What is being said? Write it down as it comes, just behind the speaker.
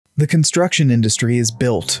The construction industry is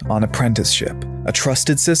built on apprenticeship, a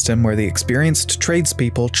trusted system where the experienced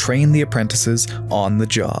tradespeople train the apprentices on the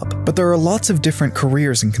job. But there are lots of different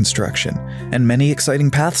careers in construction, and many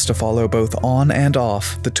exciting paths to follow both on and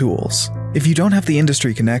off the tools. If you don't have the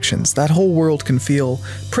industry connections, that whole world can feel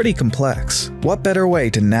pretty complex. What better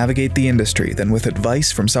way to navigate the industry than with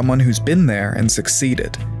advice from someone who's been there and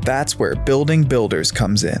succeeded? That's where Building Builders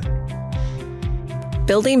comes in.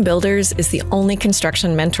 Building Builders is the only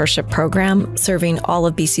construction mentorship program serving all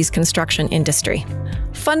of BC's construction industry.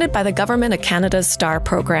 Funded by the Government of Canada's STAR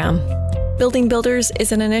program, Building Builders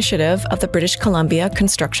is an initiative of the British Columbia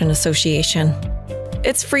Construction Association.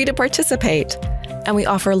 It's free to participate, and we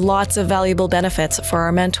offer lots of valuable benefits for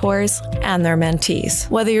our mentors and their mentees.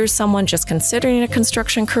 Whether you're someone just considering a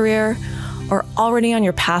construction career or already on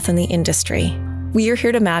your path in the industry, we are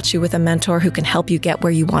here to match you with a mentor who can help you get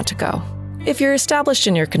where you want to go. If you're established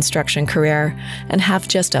in your construction career and have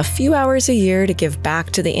just a few hours a year to give back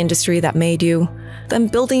to the industry that made you, then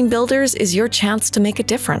Building Builders is your chance to make a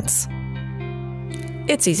difference.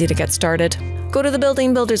 It's easy to get started. Go to the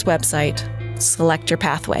Building Builders website, select your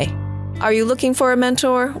pathway. Are you looking for a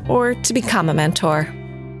mentor or to become a mentor?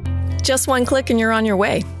 Just one click and you're on your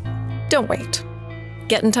way. Don't wait.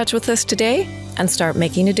 Get in touch with us today and start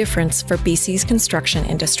making a difference for BC's construction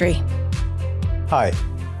industry. Hi.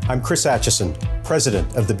 I'm Chris Atchison,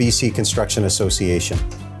 President of the BC Construction Association.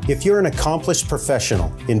 If you're an accomplished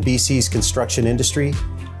professional in BC's construction industry,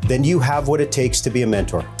 then you have what it takes to be a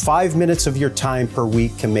mentor. 5 minutes of your time per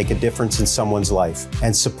week can make a difference in someone's life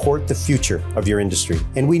and support the future of your industry.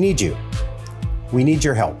 And we need you. We need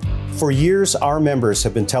your help. For years, our members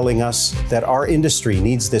have been telling us that our industry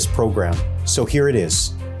needs this program. So here it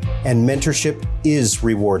is. And mentorship is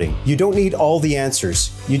rewarding. You don't need all the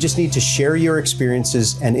answers. You just need to share your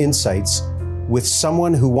experiences and insights with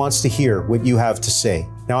someone who wants to hear what you have to say.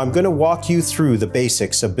 Now, I'm going to walk you through the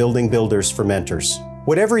basics of Building Builders for Mentors.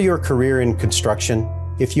 Whatever your career in construction,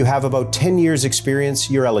 if you have about 10 years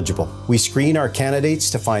experience, you're eligible. We screen our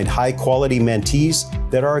candidates to find high-quality mentees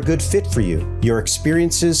that are a good fit for you, your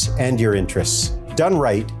experiences, and your interests. Done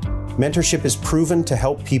right, mentorship is proven to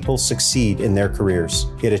help people succeed in their careers.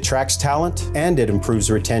 It attracts talent and it improves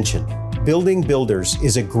retention. Building Builders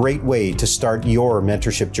is a great way to start your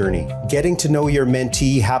mentorship journey. Getting to know your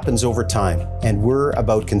mentee happens over time, and we're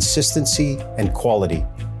about consistency and quality,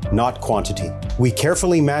 not quantity. We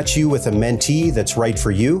carefully match you with a mentee that's right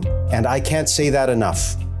for you, and I can't say that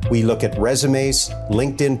enough. We look at resumes,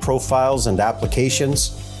 LinkedIn profiles, and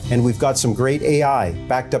applications, and we've got some great AI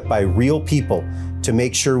backed up by real people to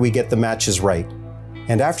make sure we get the matches right.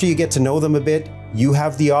 And after you get to know them a bit, you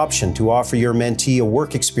have the option to offer your mentee a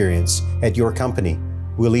work experience at your company.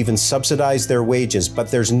 We'll even subsidize their wages,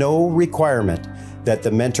 but there's no requirement that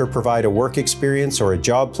the mentor provide a work experience or a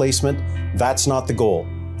job placement. That's not the goal.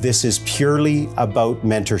 This is purely about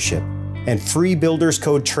mentorship. And free Builders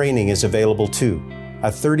Code training is available too,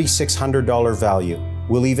 a $3,600 value.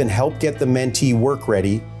 We'll even help get the mentee work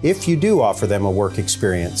ready if you do offer them a work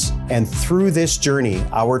experience. And through this journey,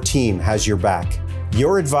 our team has your back.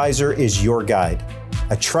 Your advisor is your guide,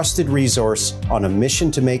 a trusted resource on a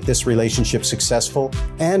mission to make this relationship successful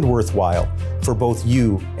and worthwhile for both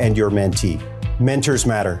you and your mentee. Mentors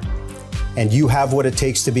matter, and you have what it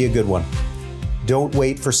takes to be a good one. Don't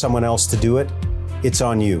wait for someone else to do it. It's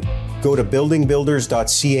on you. Go to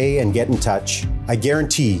buildingbuilders.ca and get in touch. I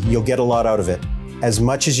guarantee you'll get a lot out of it. As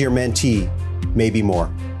much as your mentee, maybe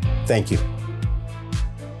more. Thank you.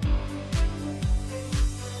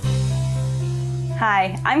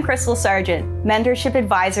 Hi, I'm Crystal Sargent, Mentorship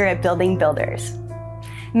Advisor at Building Builders.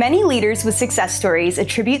 Many leaders with success stories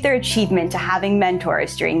attribute their achievement to having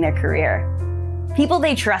mentors during their career. People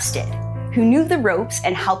they trusted, who knew the ropes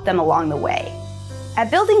and helped them along the way.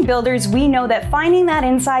 At Building Builders, we know that finding that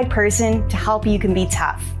inside person to help you can be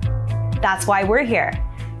tough. That's why we're here,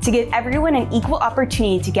 to give everyone an equal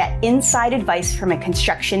opportunity to get inside advice from a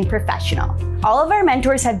construction professional. All of our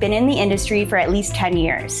mentors have been in the industry for at least 10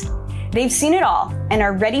 years. They've seen it all and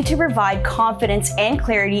are ready to provide confidence and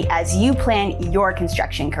clarity as you plan your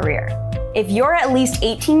construction career. If you're at least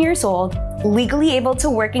 18 years old, legally able to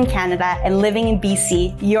work in Canada and living in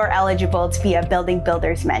BC, you're eligible to be a Building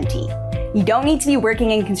Builders mentee. You don't need to be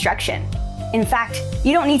working in construction. In fact,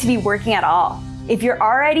 you don't need to be working at all. If you're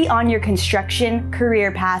already on your construction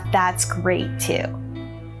career path, that's great too.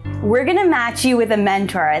 We're gonna match you with a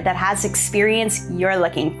mentor that has experience you're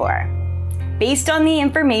looking for. Based on the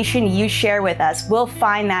information you share with us, we'll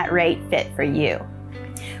find that right fit for you.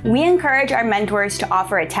 We encourage our mentors to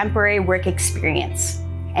offer a temporary work experience.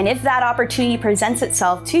 And if that opportunity presents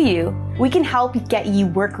itself to you, we can help get you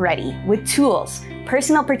work ready with tools,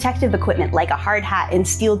 personal protective equipment like a hard hat and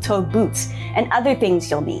steel-toed boots, and other things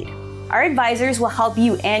you'll need. Our advisors will help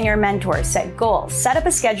you and your mentors set goals, set up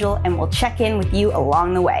a schedule, and we'll check in with you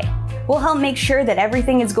along the way. We'll help make sure that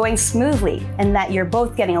everything is going smoothly and that you're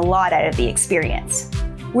both getting a lot out of the experience.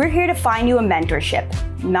 We're here to find you a mentorship,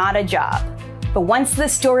 not a job. But once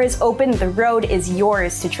this door is open, the road is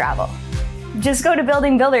yours to travel. Just go to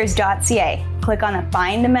buildingbuilders.ca, click on the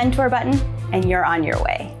Find a Mentor button, and you're on your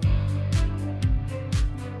way.